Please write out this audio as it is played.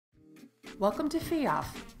Welcome to FIAF,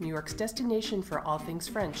 New York's destination for all things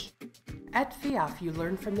French. At FIAF, you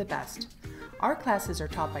learn from the best. Our classes are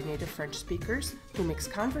taught by native French speakers who mix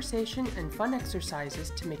conversation and fun exercises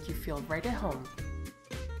to make you feel right at home.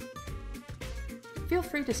 Feel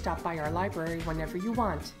free to stop by our library whenever you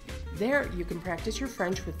want. There, you can practice your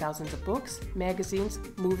French with thousands of books, magazines,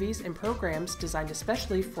 movies, and programs designed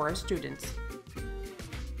especially for our students.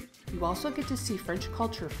 You also get to see French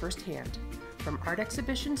culture firsthand, from art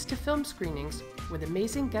exhibitions to film screenings with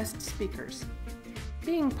amazing guest speakers.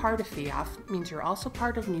 Being part of FIAF means you're also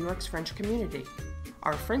part of New York's French community.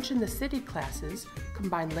 Our French in the City classes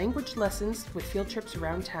combine language lessons with field trips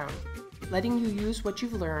around town, letting you use what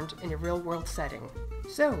you've learned in a real-world setting.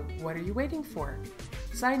 So, what are you waiting for?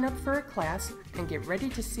 Sign up for a class and get ready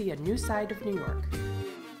to see a new side of New York.